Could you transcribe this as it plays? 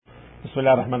بسم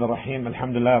الله الرحمن الرحيم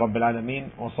الحمد لله رب العالمين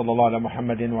وصلى الله على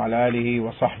محمد وعلى آله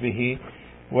وصحبه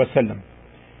وسلم.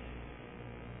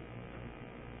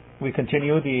 We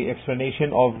continue the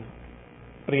explanation of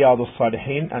Riyadh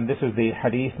al-Salihin, and this is the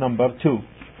hadith number 2.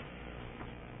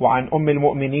 وعن أم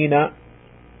المؤمنين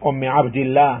أم عبد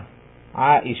الله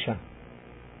عائشة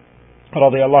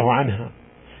رضي الله عنها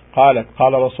قالت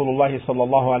قال رسول الله صلى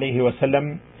الله عليه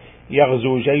وسلم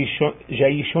يغزو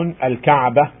جيش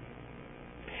الكعبة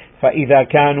فإذا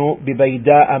كانوا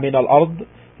ببيداء من الأرض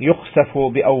يخسف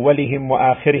بأولهم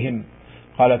وآخرهم.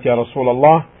 قالت يا رسول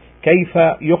الله كيف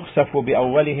يخسف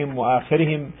بأولهم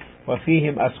وآخرهم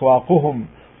وفيهم أسواقهم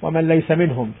ومن ليس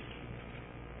منهم؟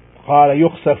 قال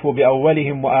يخسف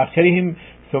بأولهم وآخرهم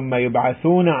ثم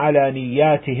يبعثون على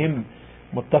نياتهم.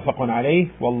 متفق عليه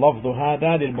واللفظ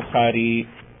هذا للبخاري.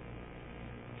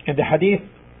 In the hadith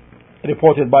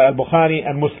reported by Al-Bukhari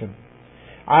and Muslim,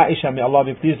 Aisha, may Allah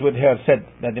be pleased with her, said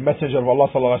that the Messenger of Allah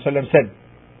sallallahu alaihi wasallam said,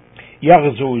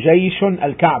 يغزو جيش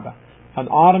الكعبة, an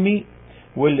army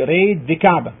will raid the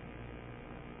Kaaba.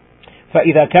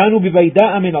 فإذا كانوا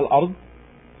ببيداء من الأرض,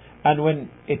 and when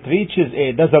it reaches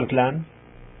a desert land,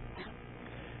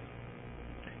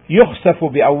 يخسف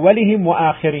بأولهم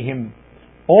وآخرهم,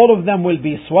 all of them will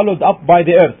be swallowed up by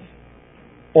the earth.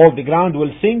 All the ground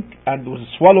will sink and will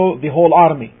swallow the whole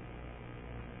army.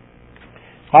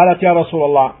 قالت يا رسول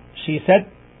الله, she said,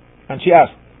 and she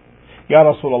asked, يا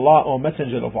رسول الله, O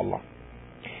Messenger of Allah,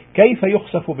 كيف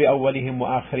يخسف بأولهم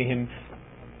وآخرهم?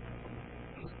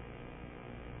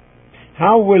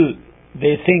 How will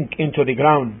they sink into the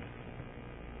ground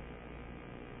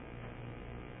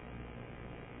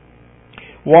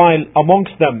while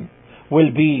amongst them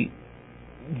will be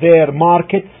their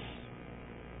markets,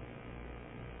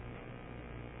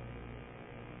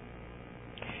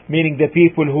 meaning the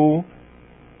people who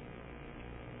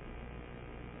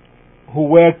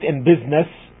worked in business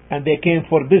and they came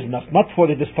for business, not for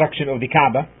the destruction of the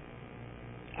Kaaba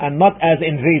and not as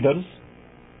invaders,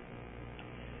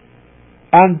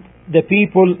 and the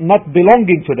people not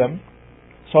belonging to them.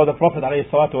 So the Prophet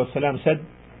ﷺ said,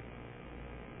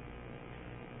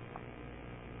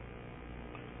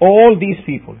 all these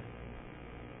people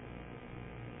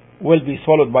will be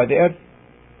swallowed by the earth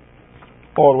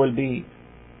or will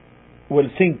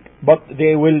sink, but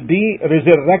they will be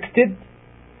resurrected.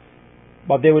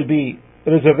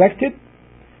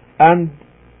 And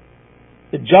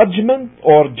the judgment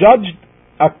or judged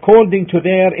according to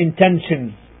their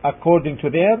intentions.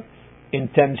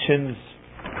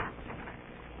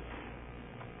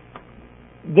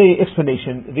 The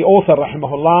explanation, the author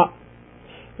rahimahullah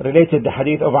related the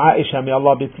hadith of Aisha, may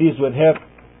Allah be pleased with her,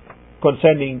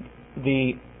 concerning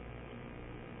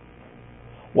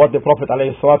what the Prophet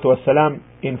ﷺ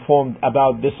informed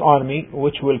about this army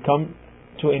which will come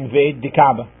to invade the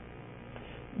Kaaba,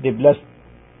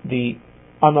 the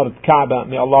honored Kaaba.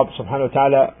 May Allah subhanahu wa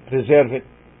ta'ala preserve it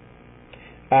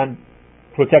and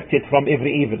protect it from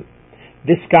every evil.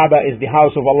 This Kaaba is the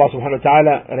house of Allah subhanahu wa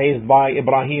ta'ala, raised by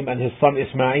Ibrahim and his son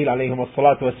Ismail alayhim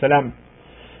as-salatu was-salam.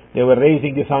 They were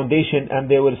raising the foundation and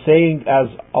they were saying, as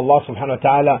Allah subhanahu wa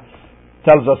ta'ala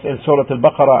tells us in Surah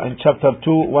Al-Baqarah in chapter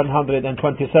 2,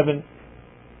 127,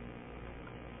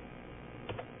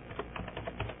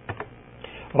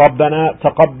 ربنا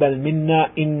تقبل منا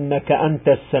إنك أنت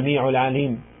السميع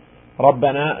العليم.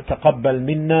 ربنا تقبل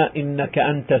منا إنك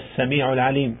أنت السميع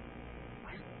العليم.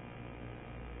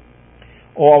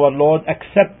 O our Lord,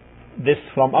 accept this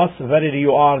from us. Verily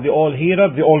you are the all-hearer,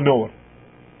 the all-knower.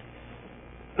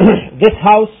 This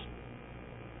house,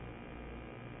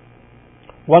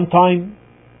 one time,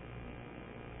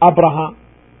 Abraha,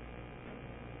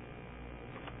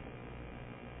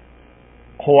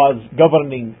 who was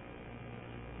governing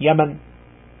Yemen,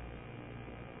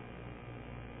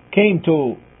 came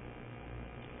to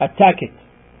attack it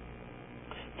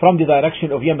from the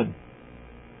direction of Yemen.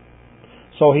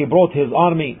 So he brought his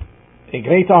army, a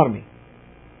great army,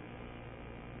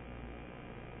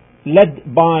 led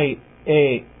by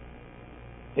a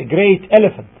great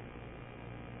elephant,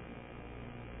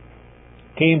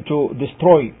 came to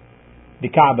destroy the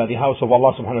Kaaba, the house of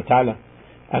Allah subhanahu wa ta'ala.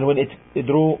 And when it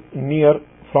drew near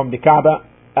from the Kaaba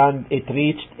and it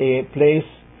reached a place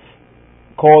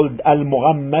called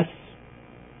Al-Mughammas,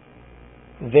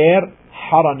 there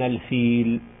Haran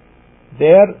al-Fil,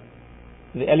 there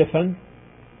the elephant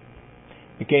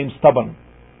became stubborn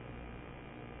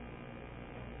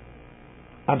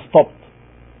and stopped.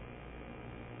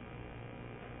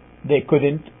 They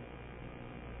couldn't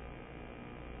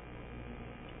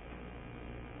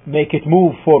make it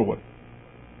move forward.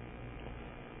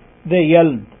 They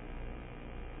yelled,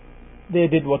 they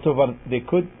did whatever they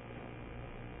could,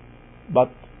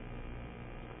 but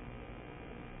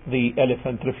the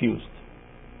elephant refused.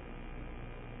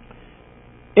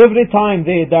 Every time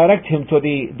they direct him to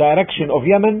the direction of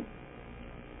Yemen,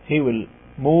 he will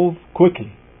move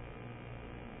quickly.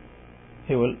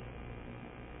 He will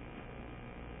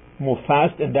move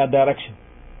fast in that direction.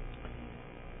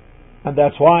 And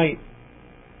that's why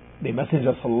the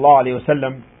Messenger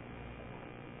ﷺ,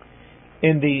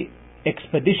 in the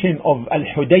expedition of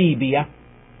Al-Hudaybiyah,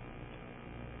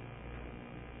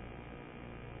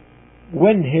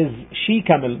 when his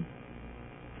she-camel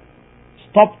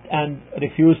stopped and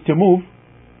refused to move,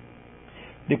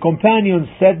 the companions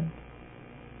said,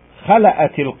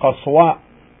 خلأت القصواء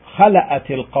خلأت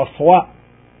القصواء.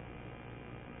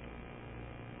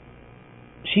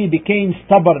 She became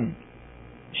stubborn.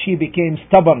 She became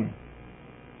stubborn.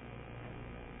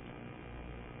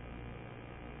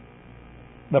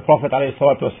 The Prophet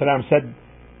ﷺ said,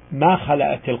 ما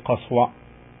خلأت القصواء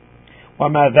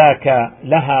وما ذاك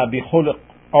لها بخلق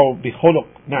أو بخلق.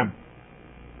 نعم,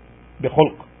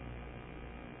 بخلق.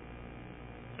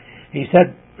 He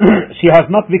said, she has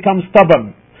not become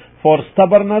stubborn, for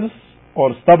stubbornness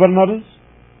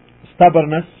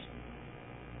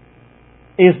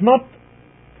is not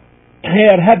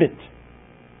her habit.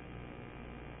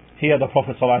 Here the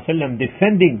Prophet ﷺ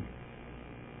defending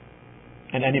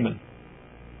an animal,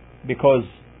 because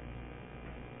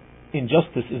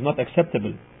injustice is not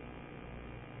acceptable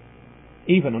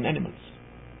even on animals.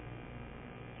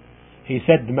 He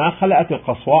said, ما خلأت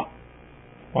القصواء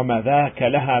وما ذاك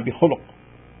لها بخلق.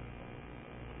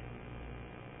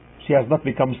 She has not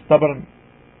become stubborn,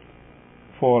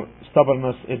 for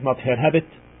stubbornness is not her habit.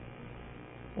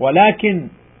 ولكن,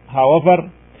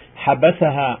 however,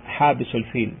 حبسها حابس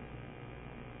الفيل.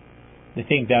 The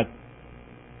thing that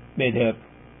made her,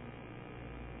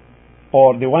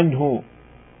 or the one who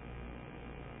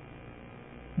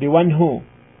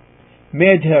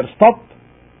made her stop,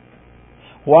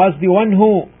 was the one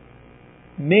who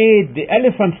made the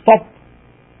elephant stop,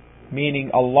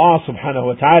 meaning Allah subhanahu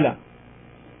wa ta'ala.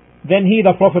 Then he,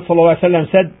 the Prophet sallallahu alaihi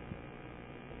wasallam, said,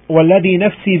 والذي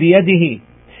نفسي بيده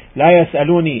لا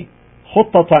يسألوني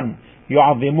خطة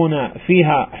يعظمون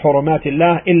فيها حرمات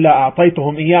الله إلا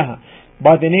أعطيتهم إياها.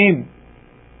 By the name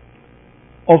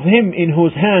of him in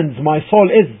whose hands my soul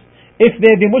is, if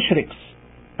they, the mushriks,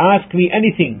 ask me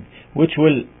anything which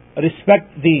will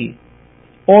respect the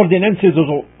ordinances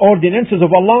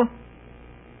of Allah,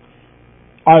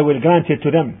 I will grant it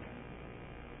to them.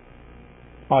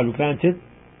 I will grant it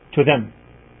to them.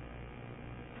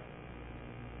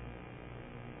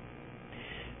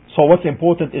 So what's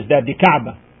important is that the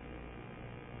Kaaba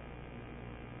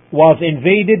was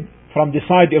invaded from the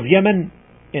side of Yemen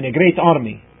in a great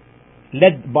army,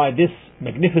 led by this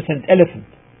magnificent elephant,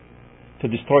 to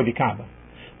destroy the Kaaba.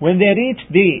 When they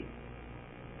reached the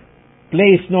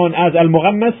place known as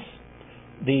Al-Mughammas,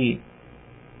 the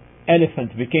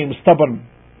elephant became stubborn.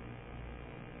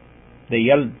 They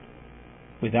yelled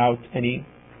without any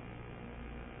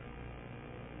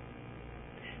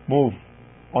move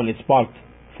on its part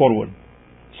forward.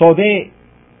 So they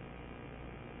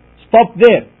stopped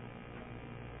there.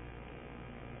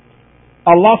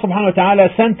 Allah subhanahu wa ta'ala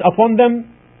sent upon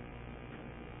them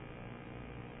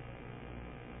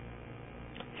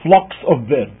flocks of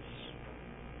birds.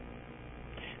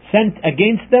 Sent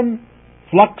against them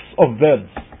flocks of birds,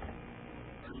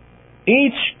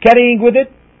 each carrying with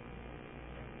it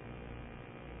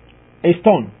a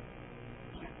stone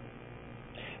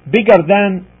bigger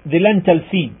than the lentil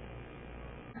seed,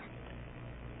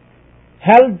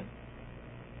 held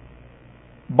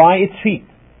by its feet,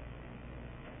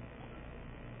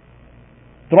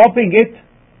 dropping it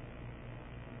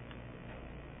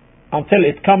until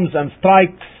it comes and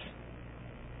strikes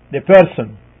the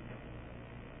person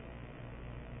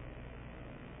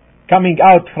coming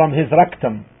out from his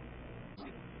rectum.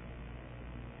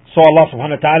 So Allah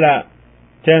subhanahu wa ta'ala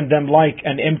turned them like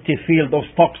an empty field of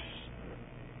stalks,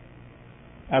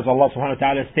 as Allah subhanahu wa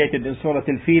ta'ala stated in Surah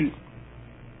Al-Fil,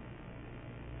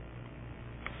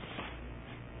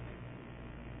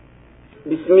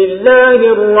 بسم الله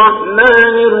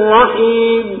الرحمن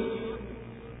الرحيم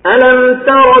ألم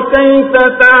تر كيف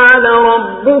فعل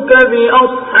ربك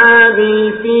بأصحاب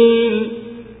الفيل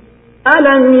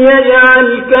ألم يجعل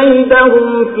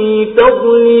كيدهم في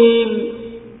تضليل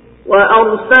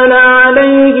وأرسل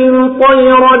عليهم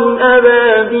طيرا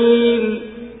أبابيل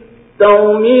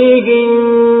ترميهم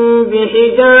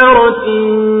بحجارة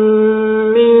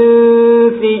من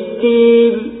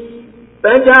سجيل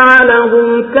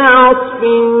فجعلهم كعصف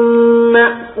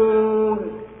مأكول.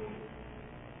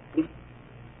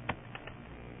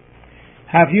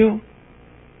 Have you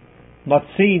not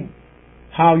seen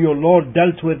how your Lord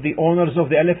dealt with the owners of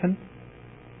the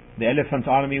elephant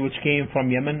army which came from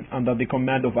Yemen under the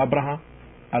command of Abraha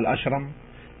al-Ashram,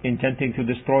 intending to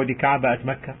destroy the Kaaba at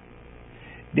Mecca?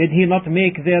 Did he not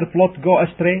make their plot go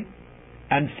astray,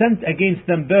 and sent against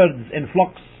them birds in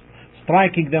flocks,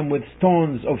 striking them with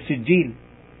stones of sijil,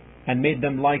 and made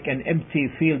them like an empty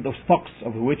field of stalks,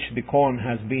 of which the corn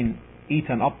has been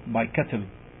eaten up by cattle?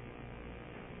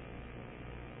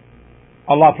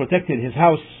 Allah protected his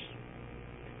house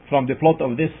from the plot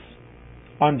of this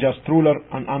unjust ruler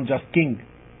and unjust king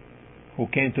who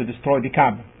came to destroy the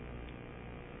Kaaba,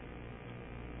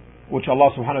 which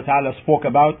Allah subhanahu wa ta'ala spoke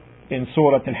about in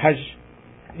Surah Al-Hajj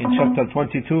in chapter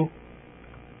 22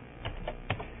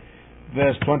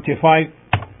 verse 25.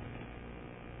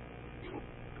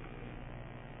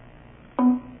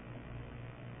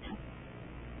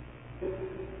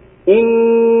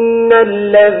 إن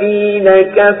الذين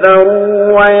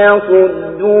كفروا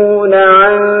ويصدون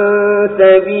عن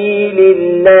سبيل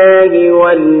الله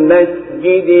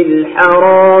والمسجد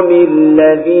الحرام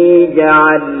الذي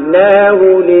جعلناه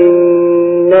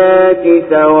للناس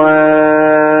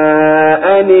سواء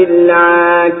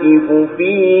العاكف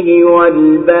فيه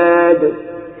والباد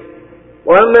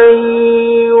ومن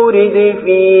يرد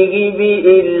فيه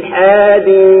بإلحاد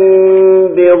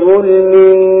بظلم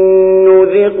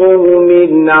نذقه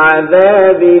من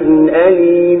عذاب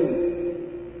أليم.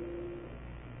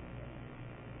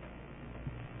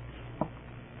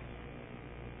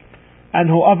 And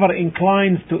whoever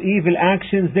inclines to evil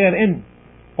actions therein,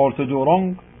 or to do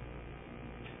wrong,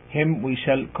 him we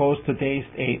shall cause to taste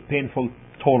a painful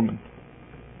torment.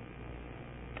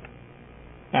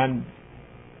 And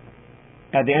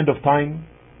at the end of time,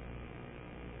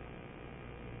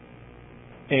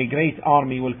 a great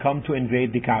army will come to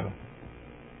invade the Kaaba.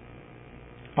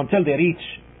 Until they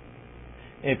reach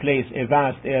a place, a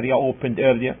vast area, opened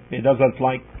area, a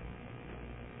desert-like,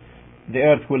 the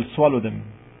earth will swallow them,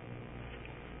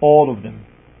 all of them.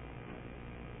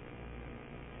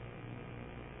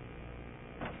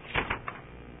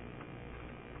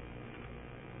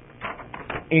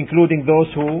 Including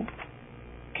those who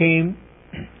came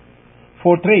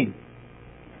for trade.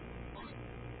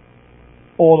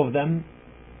 All of them,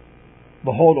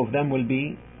 the whole of them will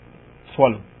be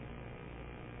swallowed.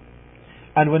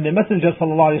 And when the Messenger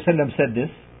ﷺ said this,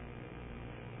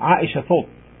 Aisha thought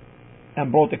and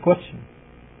brought a question.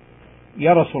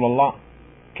 Ya Rasulullah,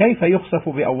 كيف يخسف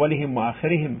بأولهم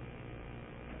وآخرهم?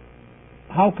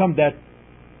 How come that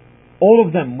all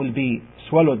of them will be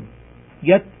swallowed,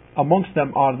 yet amongst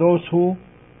them are those who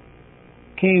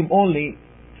came only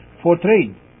for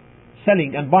trade,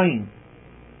 selling and buying,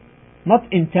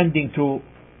 not intending to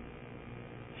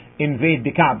invade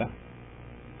the Kaaba?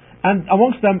 And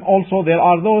amongst them also there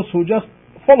are those who just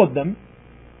followed them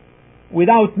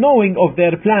without knowing of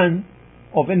their plan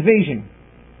of invasion.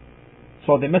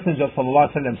 So the Messenger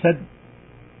ﷺ said,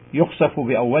 يُخْسَفُ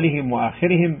بِأَوَّلِهِمْ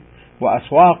وَآخِرِهِمْ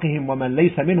وَأَسْوَاقِهِمْ وَمَنْ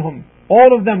لَيْسَ مِنْهُمْ.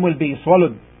 All of them will be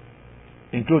swallowed,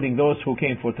 including those who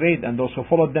came for trade and those who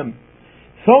followed them.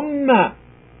 ثُمَّ,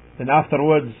 then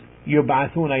afterwards,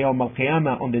 يُبْعَثُونَ يَوْمَ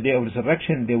الْقِيَامَةِ, on the day of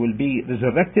resurrection they will be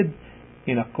resurrected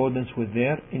in accordance with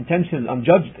their intentions, and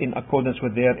judged in accordance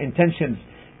with their intentions,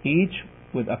 each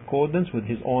with accordance with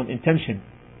his own intention.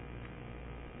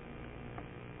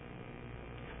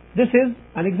 This is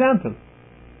an example.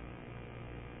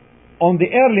 On the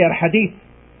earlier hadith,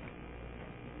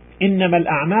 إِنَّمَا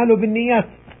الْأَعْمَالُ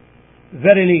بِالنِّيَّاتِ,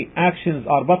 verily actions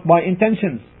are but by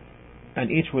intentions,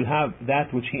 and each will have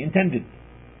that which he intended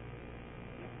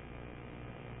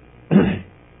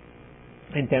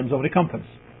in terms of recompense.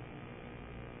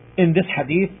 In this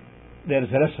hadith there is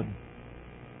a lesson.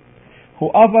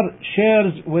 Whoever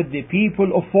shares with the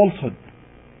people of falsehood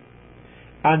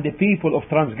and the people of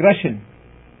transgression,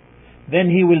 then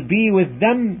he will be with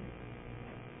them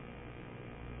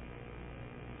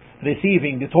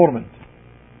receiving the torment.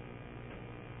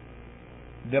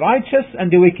 The righteous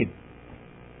and the wicked,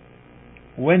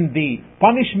 when the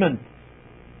punishment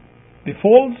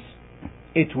befalls,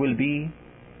 it will be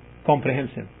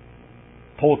comprehensive,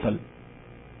 total,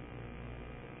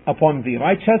 upon the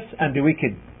righteous and the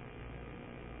wicked,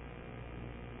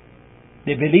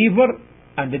 the believer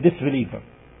and the disbeliever,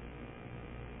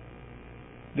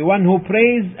 the one who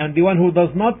prays and the one who does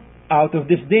not out of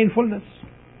disdainfulness.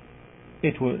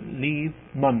 It will leave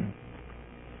none.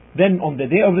 Then on the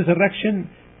day of resurrection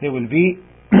they will be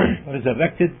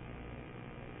resurrected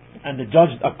and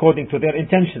judged according to their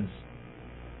intentions.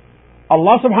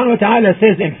 Allah subhanahu wa ta'ala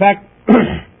says, in fact,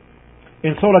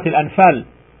 in Surah Al-Anfal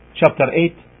chapter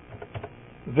 8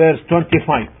 verse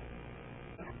 25,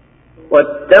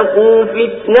 واتقوا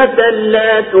فتنة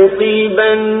لا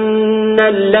تصيبن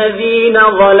الذين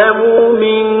ظلموا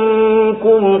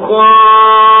منكم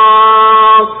خاصة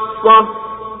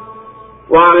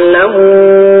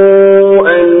واعلموا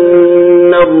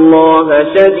أن الله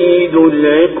شديد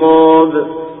العقاب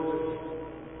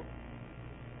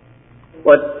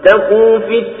واتقوا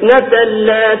فتنة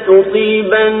لا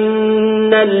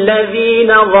تصيبن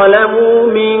الذين ظلموا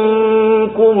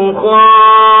منكم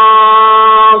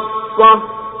خاصة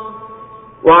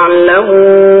واعلموا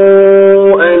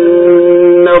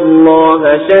أن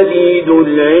الله شديد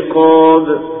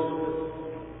العقاب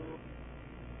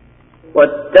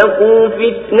واتقوا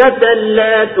فتنة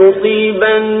لا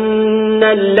تصيبن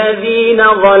الذين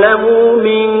ظلموا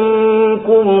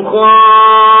منكم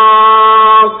خاصة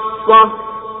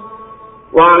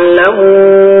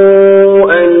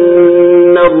واعلموا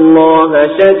أن الله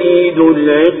شديد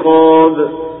العقاب.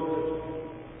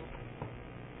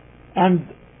 And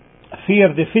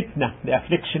fear the fitna, the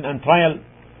affliction and trial,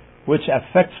 which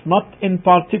affects not in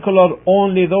particular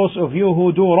only those of you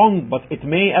who do wrong, but it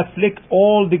may afflict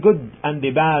all the good and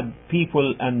the bad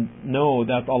people, and know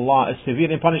that Allah is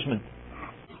severe in punishment.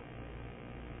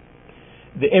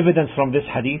 The evidence from this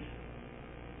hadith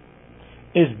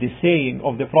is the saying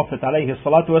of the Prophet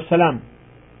ﷺ,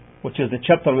 which is the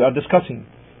chapter we are discussing.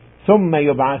 ثُمَّ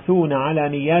يُبْعَثُونَ عَلَى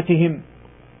نِيَّاتِهِمْ,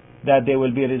 that they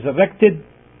will be resurrected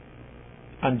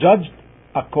and judged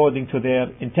according to their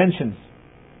intentions.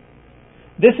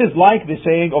 This is like the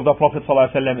saying of the Prophet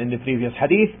ﷺ in the previous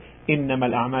hadith, إِنَّمَا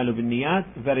الْأَعْمَالُ بِالنِّيَّاتِ,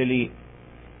 verily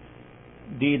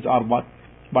deeds are but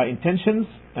by intentions,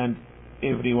 and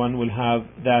everyone will have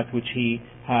that which he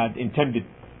had intended.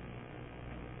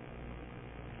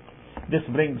 This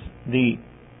brings the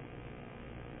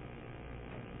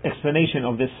explanation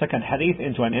of this second hadith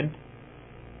into an end,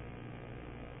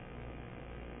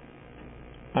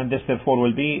 and this therefore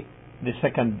will be the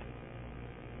second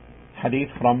hadith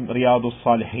from Riyadh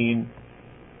al-Salihin,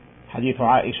 hadith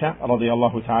Aisha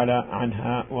radiyallahu ta'ala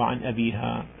anha wa an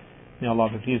abiha. May Allah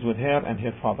be pleased with her and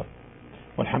her father.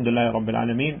 Walhamdulillahi Rabbil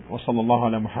Alameen, wa sallallahu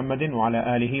ala Muhammadin wa ala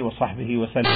alihi wa sahbihi wa sallam.